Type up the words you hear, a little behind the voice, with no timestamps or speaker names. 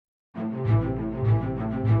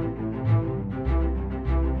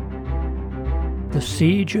The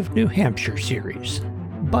Siege of New Hampshire series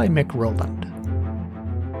by Mick Rowland.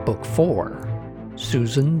 Book 4,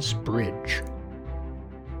 Susan's Bridge.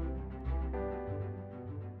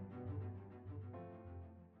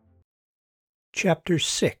 Chapter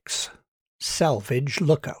 6, Salvage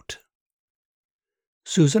Lookout.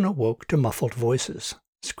 Susan awoke to muffled voices,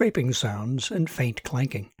 scraping sounds, and faint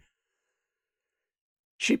clanking.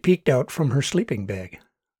 She peeked out from her sleeping bag.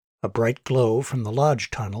 A bright glow from the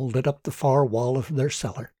lodge tunnel lit up the far wall of their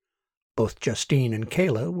cellar. Both Justine and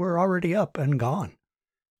Kayla were already up and gone.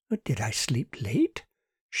 "Did I sleep late?"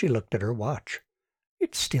 She looked at her watch.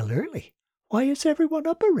 "It's still early. Why is everyone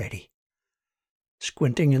up already?"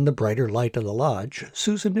 Squinting in the brighter light of the lodge,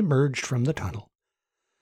 Susan emerged from the tunnel.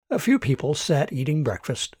 A few people sat eating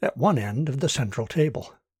breakfast at one end of the central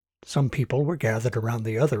table. Some people were gathered around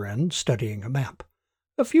the other end studying a map.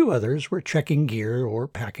 A few others were checking gear or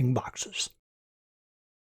packing boxes.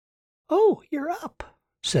 "Oh, you're up,"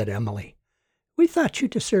 said Emily. "We thought you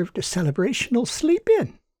deserved a celebrational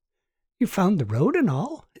sleep-in. You found the road and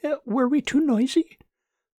all. Were we too noisy?"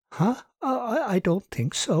 "Huh? I don't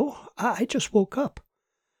think so. I just woke up."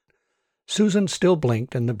 Susan still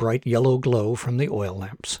blinked in the bright yellow glow from the oil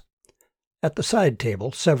lamps. At the side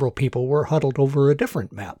table, several people were huddled over a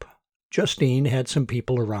different map. Justine had some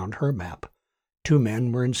people around her map. 2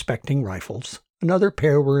 men were inspecting rifles. Another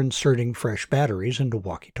pair were inserting fresh batteries into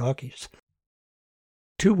walkie-talkies.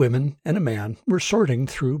 2 women and a man were sorting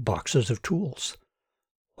through boxes of tools.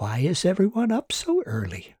 "Why is everyone up so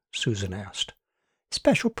early?" Susan asked.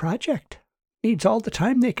 "Special project. Needs all the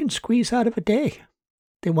time they can squeeze out of a day.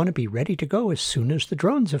 They want to be ready to go as soon as the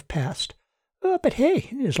drones have passed. But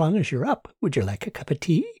hey, as long as you're up, would you like a cup of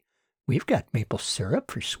tea? We've got maple syrup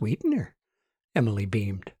for sweetener." Emily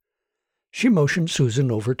beamed. She motioned Susan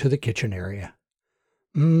over to the kitchen area.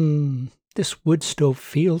 This wood stove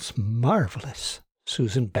feels marvelous."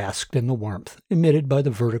 Susan basked in the warmth emitted by the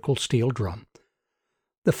vertical steel drum.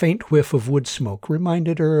 The faint whiff of wood smoke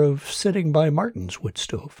reminded her of sitting by Martin's wood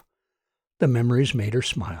stove. The memories made her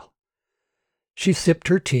smile. She sipped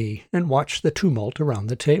her tea and watched the tumult around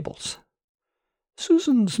the tables.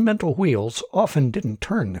 Susan's mental wheels often didn't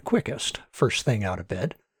turn the quickest, first thing out of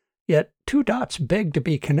bed, yet 2 dots begged to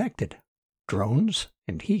be connected. Drones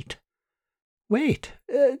and heat. "Wait,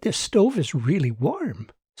 this stove is really warm,"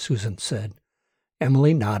 Susan said.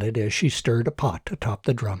 Emily nodded as she stirred a pot atop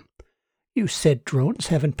the drum. "You said drones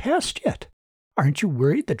haven't passed yet. Aren't you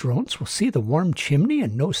worried the drones will see the warm chimney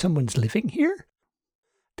and know someone's living here?"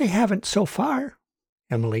 "They haven't so far."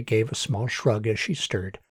 Emily gave a small shrug as she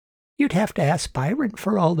stirred. "You'd have to ask Byron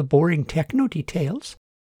for all the boring techno details,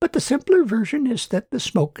 but the simpler version is that the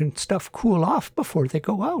smoke and stuff cool off before they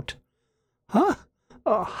go out." "Huh?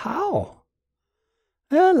 How?"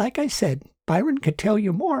 "Like I said, Byron could tell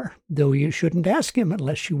you more, though you shouldn't ask him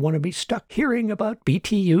unless you want to be stuck hearing about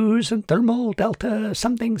BTUs and thermal delta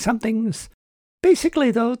somethings.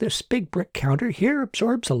 Basically, though, this big brick counter here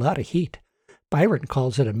absorbs a lot of heat. Byron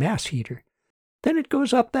calls it a mass heater. Then it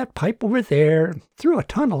goes up that pipe over there, through a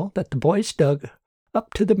tunnel that the boys dug,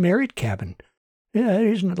 up to the married cabin. There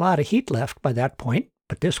isn't a lot of heat left by that point,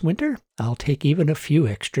 but this winter I'll take even a few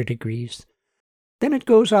extra degrees. Then it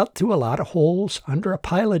goes out through a lot of holes, under a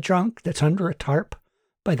pile of junk that's under a tarp.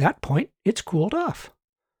 By that point, it's cooled off."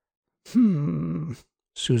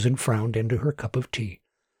 Susan frowned into her cup of tea.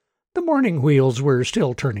 The morning wheels were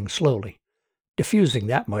still turning slowly. Diffusing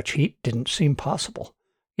that much heat didn't seem possible.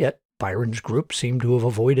 Yet Byron's group seemed to have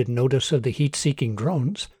avoided notice of the heat-seeking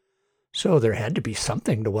drones. So there had to be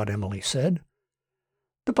something to what Emily said.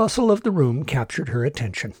 The bustle of the room captured her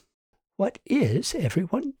attention. What is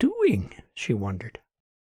everyone doing? She wondered.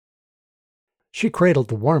 She cradled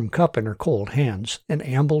the warm cup in her cold hands and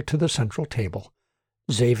ambled to the central table.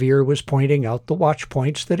 Xavier was pointing out the watch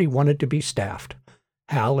points that he wanted to be staffed.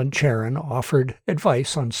 Hal and Charon offered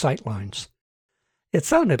advice on sightlines. It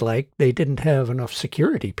sounded like they didn't have enough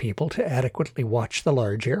security people to adequately watch the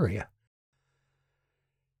large area.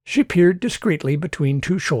 She peered discreetly between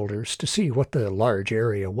 2 shoulders to see what the large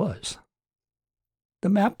area was. The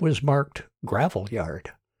map was marked Gravel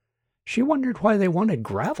Yard. She wondered why they wanted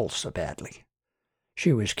gravel so badly.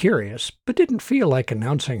 She was curious, but didn't feel like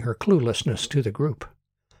announcing her cluelessness to the group.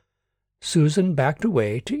 Susan backed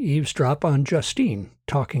away to eavesdrop on Justine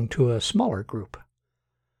talking to a smaller group.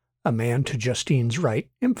 A man to Justine's right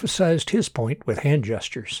emphasized his point with hand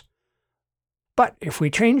gestures. "But if we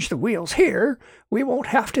change the wheels here, we won't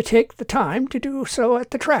have to take the time to do so at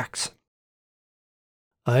the tracks."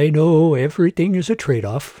 "I know everything is a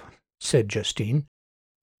trade-off," said Justine.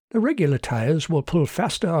 "The regular tires will pull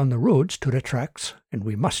faster on the roads to the tracks, and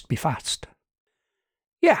we must be fast."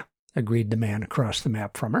 "Yeah, agreed the man across the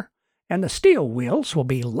map from her. "And the steel wheels will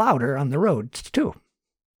be louder on the roads, too."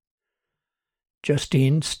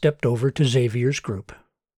 Justine stepped over to Xavier's group.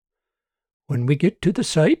 "When we get to the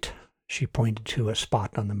site," she pointed to a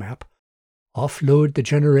spot on the map, "offload the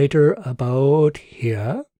generator about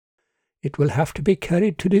here. It will have to be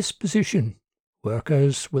carried to this position.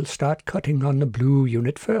 Workers will start cutting on the blue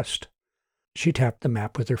unit first." She tapped the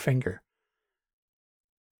map with her finger.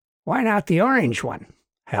 "Why not the orange one?"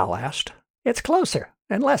 Hal asked. "It's closer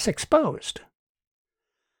and less exposed."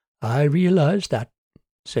 "I realize that,"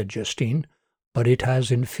 said Justine, "but it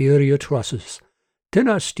has inferior trusses.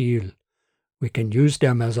 Thinner steel. We can use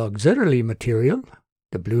them as auxiliary material.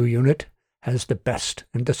 The blue unit has the best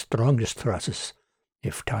and the strongest trusses,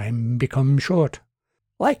 if time becomes short."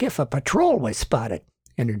 "Like if a patrol was spotted,"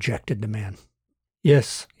 interjected the man.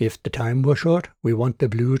 "Yes, if the time were short, we want the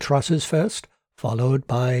blue trusses first, followed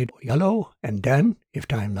by yellow, and then, if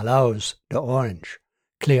time allows, the orange.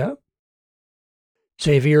 Clear?"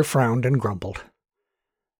 Xavier frowned and grumbled.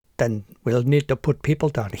 "Then we'll need to put people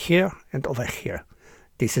down here and over here.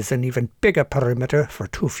 This is an even bigger perimeter for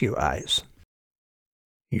too few eyes."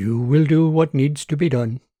 "You will do what needs to be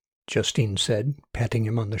done," Justine said, patting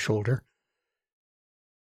him on the shoulder.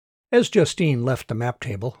 As Justine left the map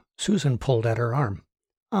table, Susan pulled at her arm.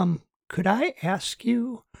 Could I ask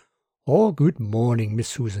you—" "Oh, good morning, Miss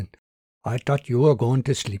Susan. I thought you were going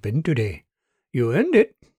to sleep in today." "You earned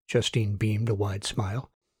it," Justine beamed a wide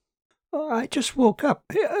smile. "I just woke up,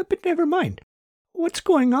 but never mind. What's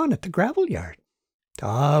going on at the gravel yard?"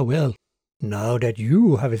 "Ah, well, now that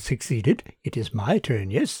you have succeeded, it is my turn,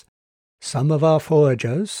 yes? Some of our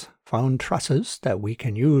foragers found trusses that we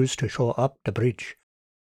can use to shore up the bridge.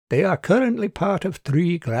 They are currently part of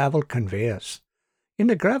 3 gravel conveyors, in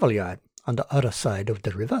the gravel yard on the other side of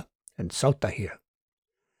the river and south of here."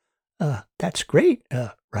 That's great,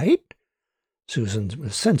 right?" Susan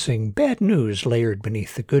was sensing bad news layered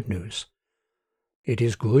beneath the good news. "It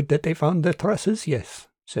is good that they found the trusses, yes,"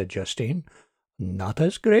 said Justine. "Not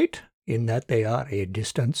as great, in that they are a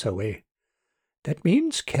distance away. That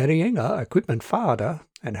means carrying our equipment farther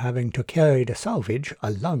and having to carry the salvage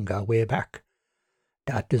a longer way back.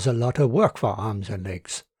 That is a lot of work for arms and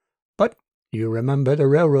legs. But you remember the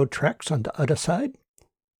railroad tracks on the other side?"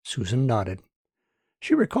 Susan nodded.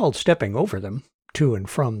 She recalled stepping over them, to and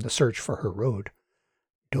from the search for her road.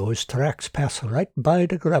 "Those tracks pass right by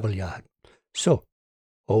the gravel yard. So,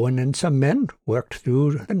 Owen and some men worked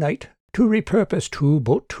through the night to repurpose 2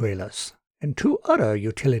 boat trailers and 2 other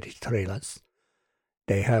utility trailers.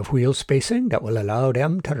 They have wheel spacing that will allow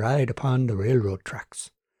them to ride upon the railroad tracks.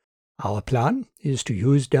 Our plan is to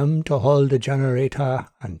use them to haul the generator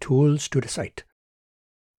and tools to the site.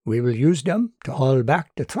 We will use them to haul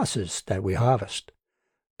back the trusses that we harvest.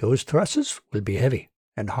 Those trusses will be heavy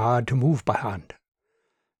and hard to move by hand.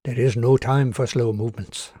 There is no time for slow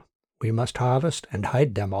movements. We must harvest and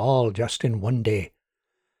hide them all just in one day."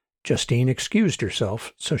 Justine excused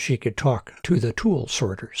herself so she could talk to the tool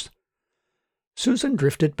sorters. Susan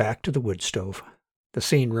drifted back to the wood stove. The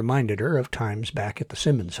scene reminded her of times back at the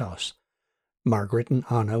Simmons house. Margaret and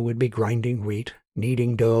Anna would be grinding wheat,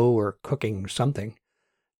 kneading dough, or cooking something.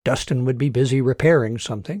 Dustin would be busy repairing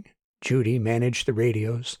something. Judy managed the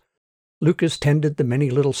radios. Lucas tended the many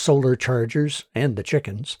little solar chargers and the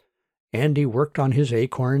chickens. Andy worked on his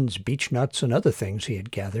acorns, beechnuts, and other things he had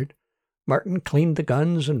gathered. Martin cleaned the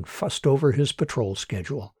guns and fussed over his patrol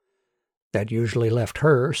schedule. That usually left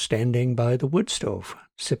her standing by the wood stove,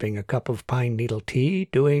 sipping a cup of pine needle tea,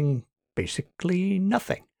 doing basically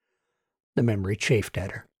nothing. The memory chafed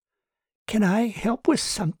at her. "Can I help with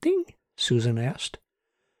something?" Susan asked.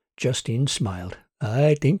 Justine smiled.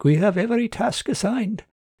 "I think we have every task assigned.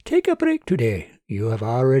 Take a break today. You have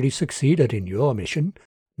already succeeded in your mission.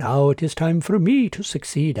 Now it is time for me to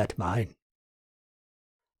succeed at mine."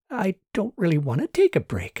 "I don't really want to take a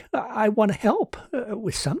break. I want to help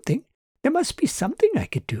with something. There must be something I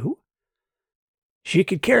could do." "She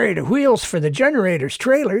could carry the wheels for the generator's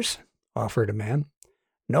trailers," offered a man.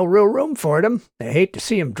 "No real room for them. They hate to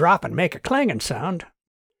see 'em drop and make a clanging sound."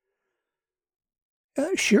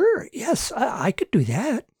 "Sure, yes, I could do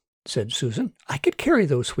that," said Susan. "I could carry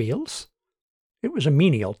those wheels." It was a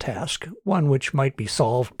menial task, one which might be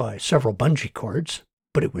solved by several bungee cords,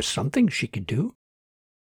 but it was something she could do.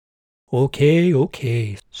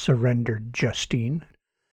 Okay, surrendered Justine.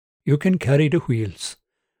 "You can carry the wheels.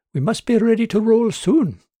 We must be ready to roll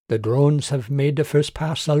soon. The drones have made the first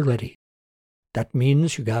pass already. That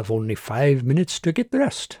means you have only 5 minutes to get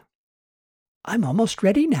dressed." "I'm almost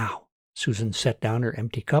ready now." Susan set down her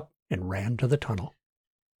empty cup and ran to the tunnel.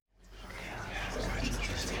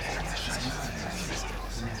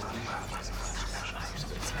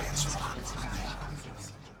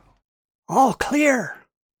 "All clear,"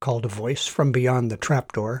 called a voice from beyond the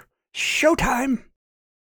trapdoor. "Showtime!"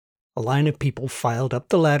 A line of people filed up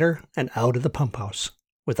the ladder and out of the pump house.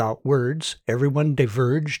 Without words, everyone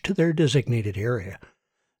diverged to their designated area.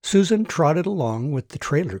 Susan trotted along with the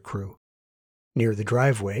trailer crew. Near the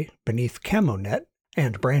driveway, beneath camo net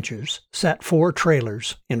and branches, sat 4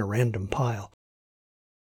 trailers in a random pile.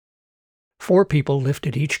 4 people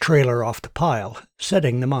lifted each trailer off the pile,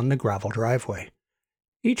 setting them on the gravel driveway.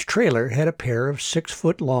 Each trailer had a pair of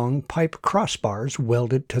 6-foot-long pipe crossbars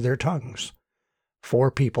welded to their tongues.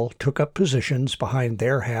 4 people took up positions behind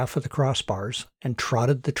their half of the crossbars and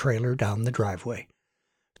trotted the trailer down the driveway.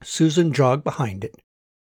 Susan jogged behind it.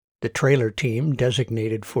 The trailer team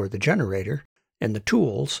designated for the generator and the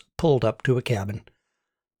tools pulled up to a cabin.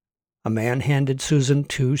 A man handed Susan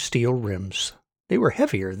 2 steel rims. They were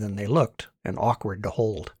heavier than they looked and awkward to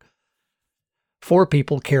hold. 4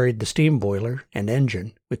 people carried the steam boiler and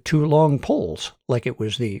engine with 2 long poles like it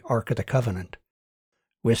was the Ark of the Covenant.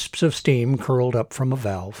 Wisps of steam curled up from a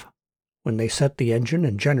valve. When they set the engine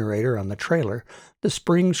and generator on the trailer, the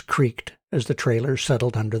springs creaked as the trailer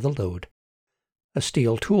settled under the load. A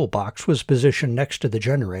steel toolbox was positioned next to the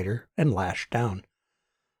generator and lashed down.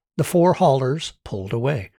 The 4 haulers pulled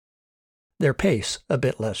away, their pace a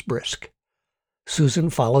bit less brisk. Susan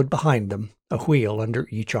followed behind them, a wheel under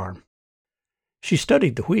each arm. She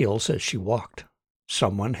studied the wheels as she walked.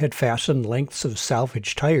 Someone had fastened lengths of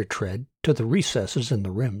salvage tire tread to the recesses in the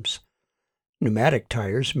rims. Pneumatic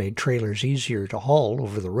tires made trailers easier to haul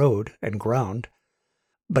over the road and ground,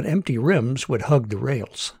 but empty rims would hug the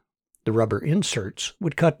rails. The rubber inserts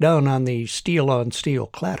would cut down on the steel-on-steel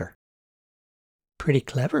clatter. "Pretty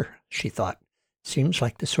clever," she thought. "Seems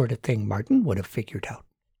like the sort of thing Martin would have figured out."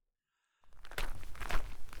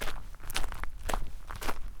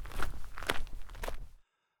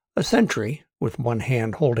 A sentry, with one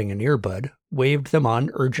hand holding an earbud, waved them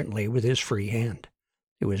on urgently with his free hand.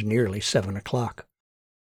 It was nearly 7 o'clock.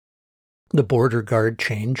 The border guard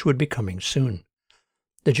change would be coming soon.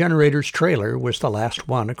 The generator's trailer was the last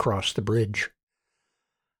one across the bridge.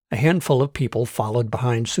 A handful of people followed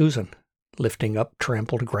behind Susan, lifting up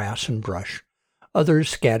trampled grass and brush. Others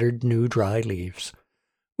scattered new dry leaves.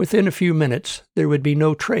 Within a few minutes, there would be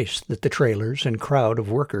no trace that the trailers and crowd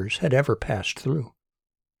of workers had ever passed through.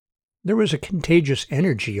 There was a contagious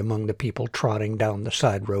energy among the people trotting down the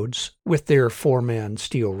side roads with their 4-man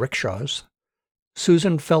steel rickshaws.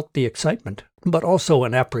 Susan felt the excitement, but also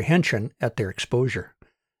an apprehension at their exposure.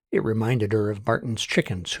 It reminded her of Martin's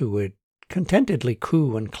chickens, who would contentedly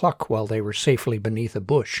coo and cluck while they were safely beneath a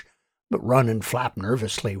bush, but run and flap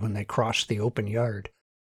nervously when they crossed the open yard.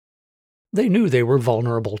 They knew they were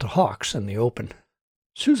vulnerable to hawks in the open.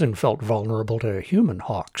 Susan felt vulnerable to human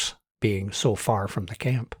hawks, being so far from the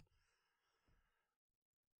camp.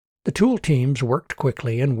 The tool teams worked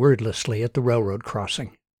quickly and wordlessly at the railroad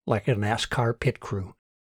crossing, like a NASCAR pit crew.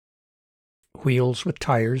 Wheels with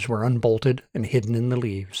tires were unbolted and hidden in the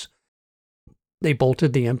leaves. They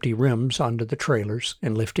bolted the empty rims onto the trailers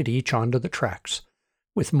and lifted each onto the tracks.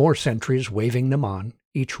 With more sentries waving them on,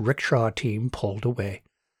 each rickshaw team pulled away.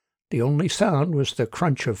 The only sound was the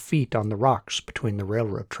crunch of feet on the rocks between the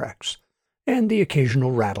railroad tracks, and the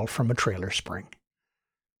occasional rattle from a trailer spring.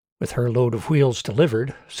 With her load of wheels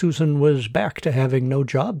delivered, Susan was back to having no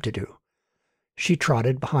job to do. She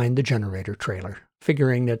trotted behind the generator trailer,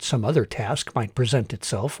 figuring that some other task might present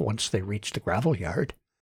itself once they reached the gravel yard.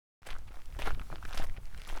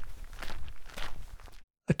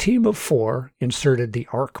 A team of 4 inserted the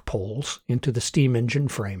arc poles into the steam engine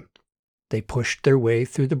frame. They pushed their way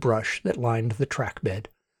through the brush that lined the track bed.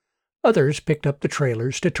 Others picked up the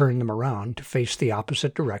trailers to turn them around to face the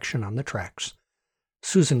opposite direction on the tracks.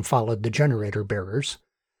 Susan followed the generator bearers.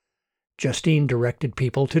 Justine directed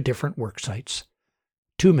people to different work sites.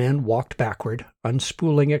 2 men walked backward,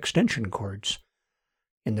 unspooling extension cords.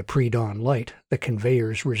 In the pre-dawn light, the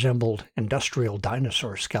conveyors resembled industrial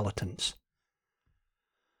dinosaur skeletons.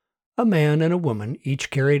 A man and a woman each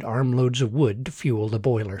carried armloads of wood to fuel the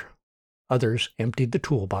boiler. Others emptied the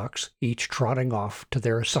toolbox, each trotting off to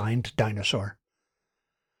their assigned dinosaur.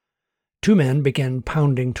 2 men began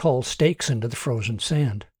pounding tall stakes into the frozen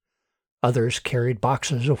sand. Others carried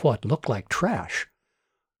boxes of what looked like trash,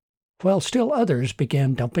 while still others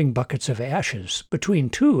began dumping buckets of ashes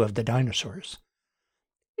between 2 of the dinosaurs.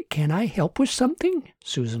 "Can I help with something?"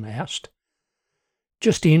 Susan asked.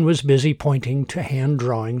 Justine was busy pointing to hand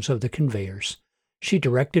drawings of the conveyors. She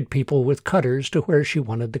directed people with cutters to where she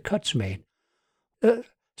wanted the cuts made.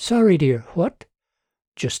 Sorry, dear, what?"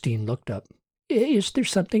 Justine looked up. "Is there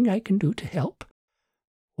something I can do to help?"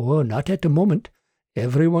 "Oh, not at the moment.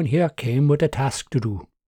 Everyone here came with a task to do."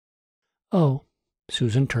 Oh,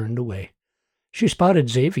 Susan turned away. She spotted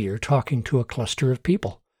Xavier talking to a cluster of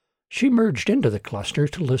people. She merged into the cluster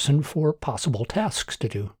to listen for possible tasks to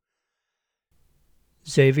do.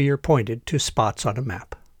 Xavier pointed to spots on a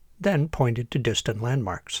map, then pointed to distant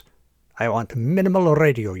landmarks. I want minimal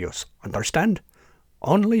radio use, understand?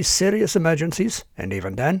 Only serious emergencies, and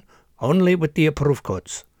even then, only with the approved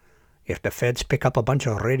codes. If the feds pick up a bunch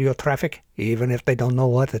of radio traffic, even if they don't know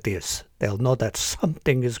what it is, they'll know that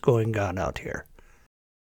something is going on out here.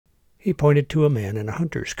 He pointed to a man in a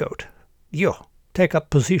hunter's coat. You, take up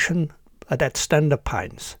position at that stand of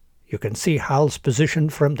pines. You can see Hal's position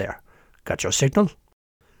from there. Got your signal?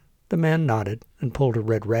 The man nodded and pulled a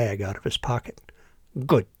red rag out of his pocket.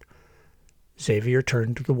 Good. Xavier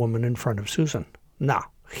turned to the woman in front of Susan. Now,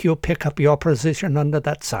 you pick up your position under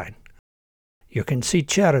that sign. You can see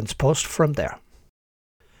Charon's post from there.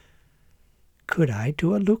 Could I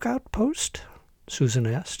do a lookout post? Susan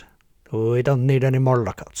asked. We don't need any more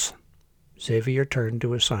lookouts. Xavier turned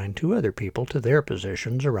to assign 2 other people to their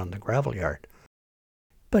positions around the gravel yard.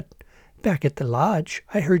 But back at the lodge,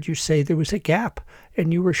 I heard you say there was a gap,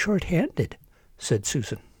 and you were short-handed, said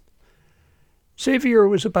Susan. Xavier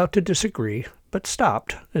was about to disagree, but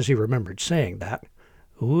stopped as he remembered saying that.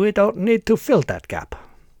 We don't need to fill that gap,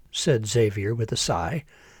 said Xavier with a sigh.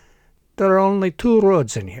 There are only 2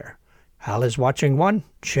 roads in here. Hal is watching one,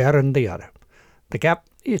 Sharon the other. The gap,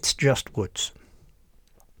 it's just woods.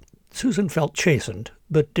 Susan felt chastened,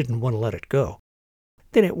 but didn't want to let it go.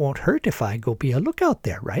 Then it won't hurt if I go be a lookout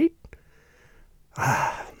there, right?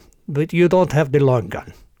 But you don't have the long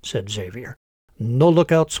gun, said Xavier. No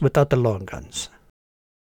lookouts without the long guns.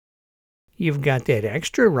 You've got that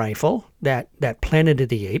extra rifle, that Planet of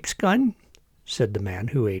the Apes gun, said the man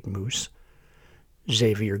who ate moose.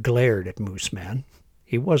 Xavier glared at Moose Man.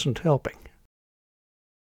 He wasn't helping.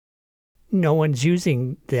 No one's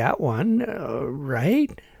using that one,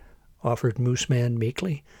 right? Offered Moose Man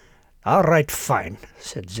meekly. All right, fine,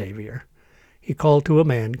 said Xavier. He called to a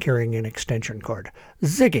man carrying an extension cord.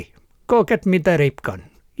 Ziggy, go get me that ape gun.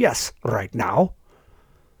 Yes, right now.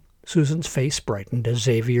 Susan's face brightened as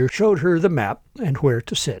Xavier showed her the map and where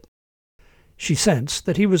to sit. She sensed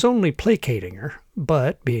that he was only placating her,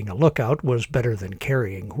 but being a lookout was better than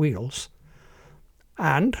carrying wheels.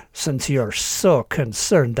 And, since you're so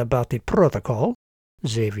concerned about the protocol,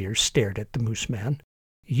 Xavier stared at the Moose Man,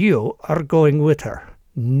 you are going with her.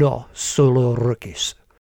 No solo rookies.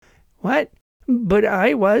 What? But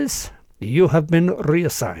I was. You have been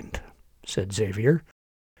reassigned, said Xavier.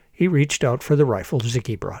 He reached out for the rifle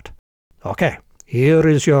Ziggy brought. Okay, here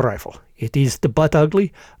is your rifle. It is the butt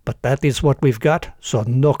ugly, but that is what we've got, so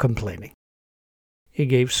no complaining. He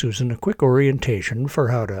gave Susan a quick orientation for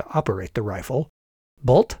how to operate the rifle.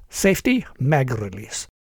 Bolt, safety, mag release.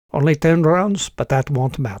 Only 10 rounds, but that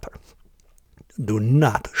won't matter. Do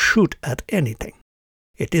not shoot at anything.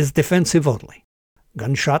 It is defensive only.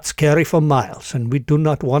 Gunshots carry for miles, and we do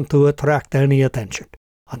not want to attract any attention.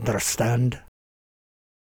 Understand?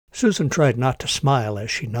 Susan tried not to smile as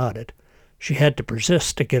she nodded. She had to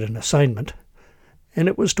persist to get an assignment, and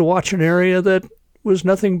it was to watch an area that was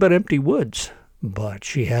nothing but empty woods. But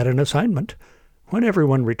she had an assignment. When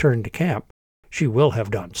everyone returned to camp, she will have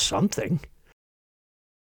done something.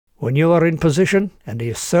 When you are in position and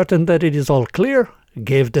is certain that it is all clear,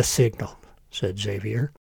 give the signal, said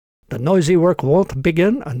Xavier. The noisy work won't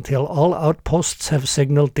begin until all outposts have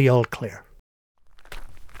signaled the all clear.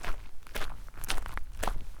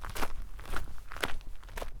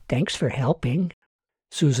 Thanks for helping,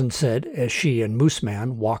 Susan said as she and Moose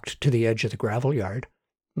Man walked to the edge of the gravel yard.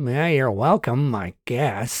 Yeah, you're welcome, I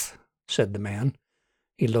guess, said the man.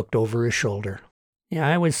 He looked over his shoulder. Yeah,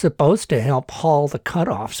 I was supposed to help haul the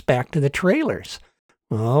cutoffs back to the trailers.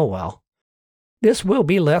 Oh, well. This will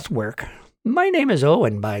be less work. My name is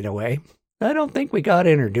Owen, by the way. I don't think we got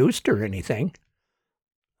introduced or anything.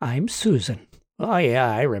 I'm Susan. Oh, yeah,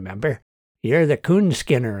 I remember. You're the coon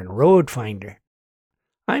skinner and road finder.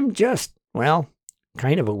 I'm just, well,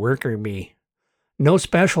 kind of a worker bee. No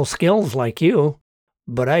special skills like you,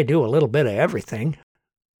 but I do a little bit of everything.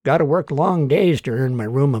 Gotta work long days to earn my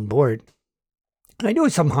room and board. I do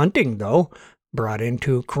some hunting, though. Brought in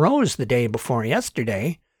 2 crows the day before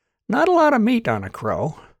yesterday. Not a lot of meat on a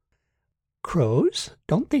crow. Crows?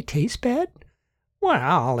 Don't they taste bad?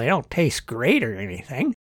 Well, they don't taste great or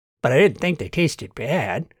anything, but I didn't think they tasted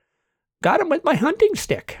bad. Got 'em with my hunting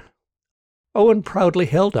stick. Owen proudly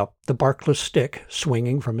held up the barkless stick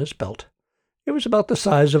swinging from his belt. It was about the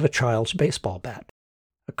size of a child's baseball bat.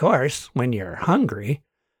 Of course, when you're hungry...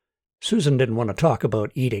 Susan didn't want to talk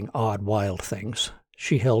about eating odd wild things.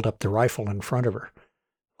 She held up the rifle in front of her.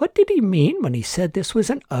 What did he mean when he said this was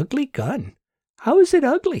an ugly gun? How is it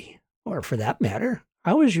ugly? Or, for that matter,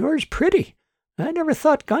 how is yours pretty? I never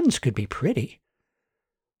thought guns could be pretty.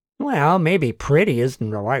 Well, maybe pretty isn't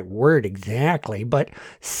the right word exactly, but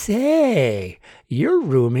say, you're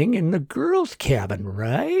rooming in the girls' cabin,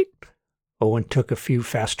 right? Owen took a few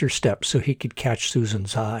faster steps so he could catch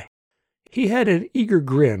Susan's eye. He had an eager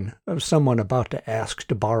grin of someone about to ask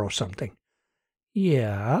to borrow something.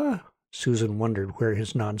 Yeah, Susan wondered where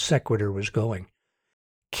his non sequitur was going.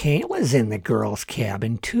 Kayla's in the girls'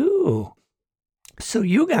 cabin, too. So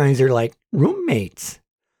you guys are like roommates.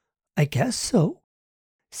 I guess so.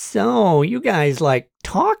 So you guys like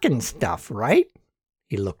talking stuff, right?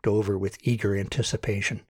 He looked over with eager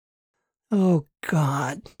anticipation. Oh,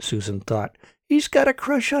 God, Susan thought. He's got a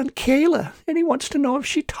crush on Kayla, and he wants to know if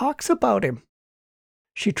she talks about him.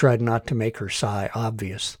 She tried not to make her sigh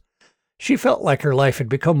obvious. She felt like her life had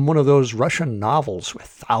become one of those Russian novels with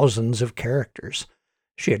thousands of characters.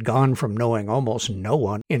 She had gone from knowing almost no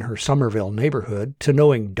one in her Somerville neighborhood to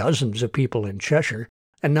knowing dozens of people in Cheshire,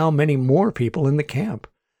 and now many more people in the camp.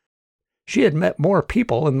 She had met more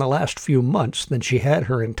people in the last few months than she had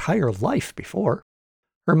her entire life before.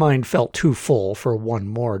 Her mind felt too full for one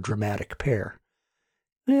more dramatic pair.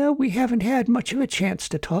 Well, we haven't had much of a chance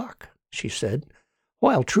to talk, she said.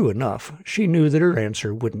 While true enough, she knew that her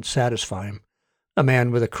answer wouldn't satisfy him. A man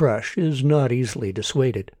with a crush is not easily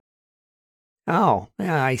dissuaded. Oh,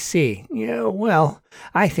 I see. Yeah, well,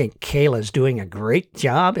 I think Kayla's doing a great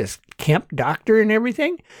job as camp doctor and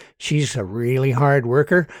everything. She's a really hard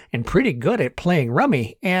worker and pretty good at playing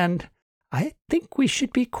rummy, and I think we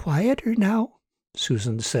should be quieter now,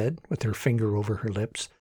 Susan said with her finger over her lips.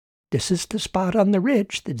 This is the spot on the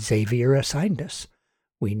ridge that Xavier assigned us.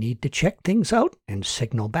 We need to check things out and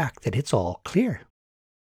signal back that it's all clear.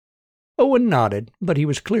 Owen nodded, but he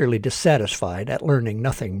was clearly dissatisfied at learning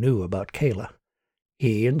nothing new about Kayla.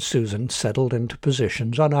 He and Susan settled into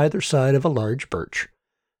positions on either side of a large birch,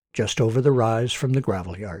 just over the rise from the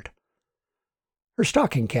gravel yard. Her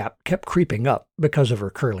stocking cap kept creeping up because of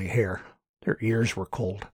her curly hair. Her ears were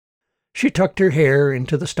cold. She tucked her hair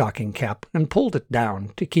into the stocking cap and pulled it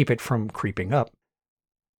down to keep it from creeping up.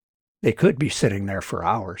 They could be sitting there for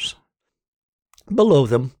hours. Below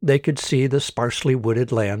them, they could see the sparsely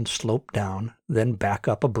wooded land slope down, then back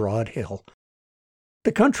up a broad hill.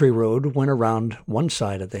 The country road went around one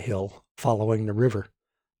side of the hill, following the river.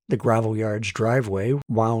 The gravel yard's driveway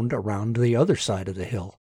wound around the other side of the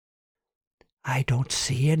hill. I don't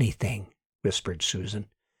see anything, whispered Susan.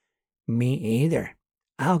 Me either.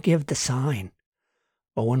 I'll give the sign.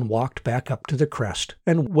 Owen walked back up to the crest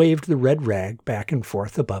and waved the red rag back and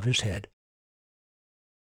forth above his head.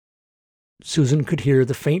 Susan could hear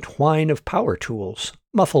the faint whine of power tools,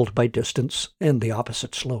 muffled by distance and the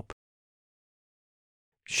opposite slope.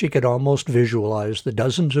 She could almost visualize the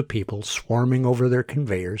dozens of people swarming over their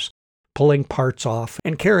conveyors, pulling parts off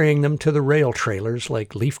and carrying them to the rail trailers like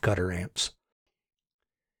leafcutter ants.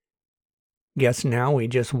 Guess now we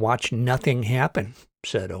just watch nothing happen,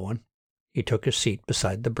 said Owen. He took a seat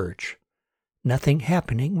beside the birch. Nothing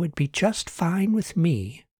happening would be just fine with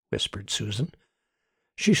me, whispered Susan.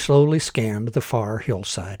 She slowly scanned the far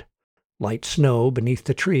hillside. Light snow beneath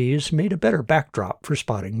the trees made a better backdrop for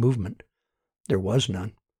spotting movement. There was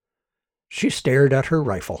none. She stared at her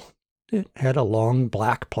rifle. It had a long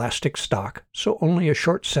black plastic stock, so only a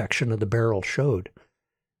short section of the barrel showed.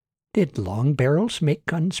 Did long barrels make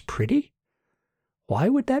guns pretty? Why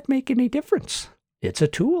would that make any difference? It's a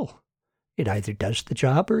tool. It either does the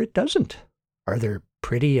job or it doesn't. Are there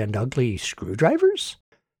pretty and ugly screwdrivers?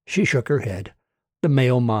 She shook her head. The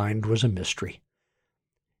male mind was a mystery.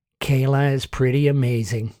 Kayla is pretty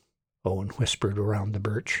amazing, Owen whispered around the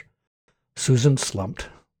birch. Susan slumped.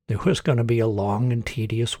 It was going to be a long and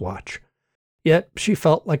tedious watch. Yet she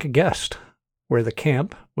felt like a guest. Where the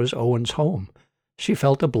camp was Owen's home, she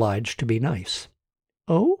felt obliged to be nice.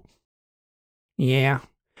 Oh? Yeah,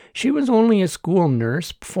 she was only a school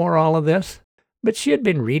nurse before all of this, but she had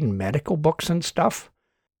been reading medical books and stuff.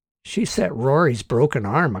 She set Rory's broken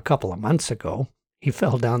arm a couple of months ago. He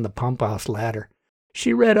fell down the pump house ladder.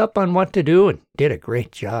 She read up on what to do and did a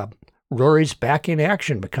great job. Rory's back in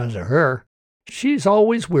action because of her. She's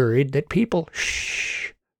always worried that people...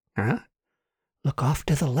 Shh! Huh? Look off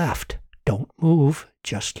to the left. Don't move.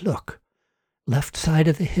 Just look. Left side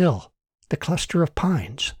of the hill. The cluster of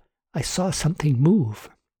pines. I saw something move.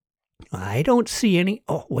 I don't see any...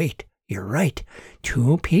 Oh, wait. You're right.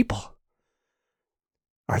 2 people.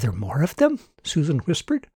 Are there more of them? Susan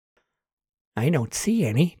whispered. I don't see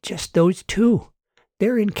any. Just those 2.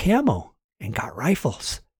 They're in camo and got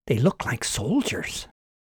rifles. They look like soldiers.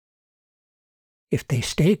 If they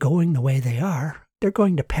stay going the way they are, they're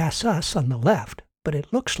going to pass us on the left, but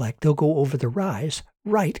it looks like they'll go over the rise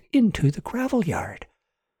right into the gravel yard.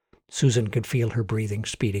 Susan could feel her breathing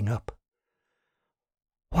speeding up.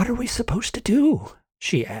 What are we supposed to do?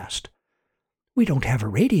 She asked. We don't have a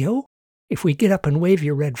radio. If we get up and wave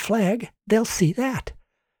your red flag, they'll see that.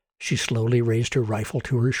 She slowly raised her rifle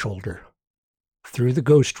to her shoulder. Through the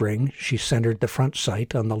ghost ring, she centered the front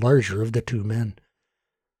sight on the larger of the two men.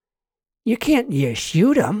 You can't just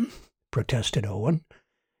shoot 'em, protested Owen.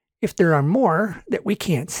 If there are more that we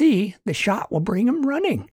can't see, the shot will bring 'em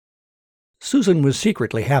running. Susan was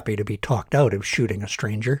secretly happy to be talked out of shooting a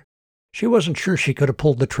stranger. She wasn't sure she could have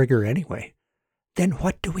pulled the trigger anyway. Then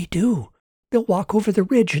what do we do? They'll walk over the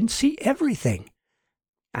ridge and see everything.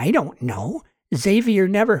 I don't know. Xavier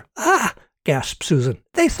never— Ah! Gasped Susan.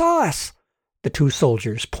 They saw us! The two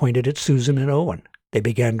soldiers pointed at Susan and Owen. They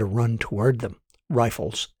began to run toward them,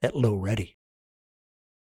 rifles at low ready.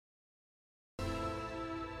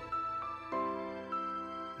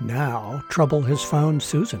 Now trouble has found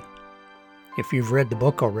Susan. If you've read the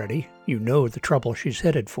book already, you know the trouble she's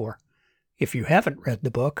headed for. If you haven't read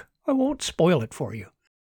the book, I won't spoil it for you.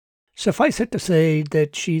 Suffice it to say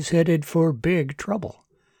that she's headed for big trouble.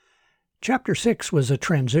 Chapter 6 was a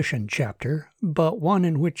transition chapter, but one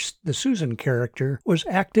in which the Susan character was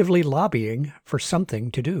actively lobbying for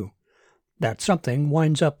something to do. That something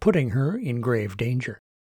winds up putting her in grave danger.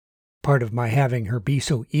 Part of my having her be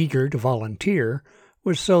so eager to volunteer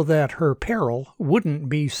was so that her peril wouldn't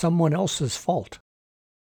be someone else's fault.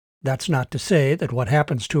 That's not to say that what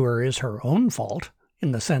happens to her is her own fault,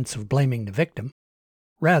 in the sense of blaming the victim.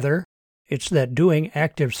 Rather, it's that doing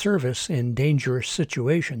active service in dangerous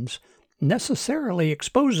situations necessarily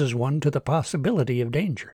exposes one to the possibility of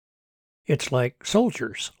danger. It's like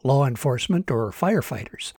soldiers, law enforcement, or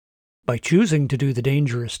firefighters. By choosing to do the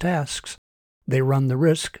dangerous tasks, they run the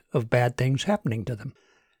risk of bad things happening to them.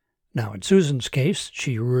 Now, in Susan's case,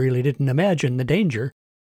 she really didn't imagine the danger,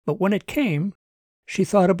 but when it came, she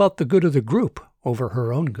thought about the good of the group over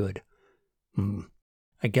her own good.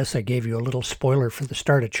 I guess I gave you a little spoiler for the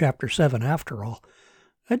start of Chapter 7 after all.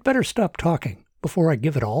 I'd better stop talking before I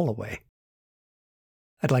give it all away.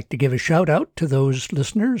 I'd like to give a shout-out to those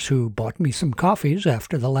listeners who bought me some coffees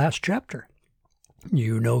after the last chapter.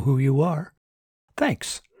 You know who you are.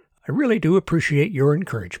 Thanks. I really do appreciate your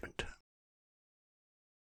encouragement.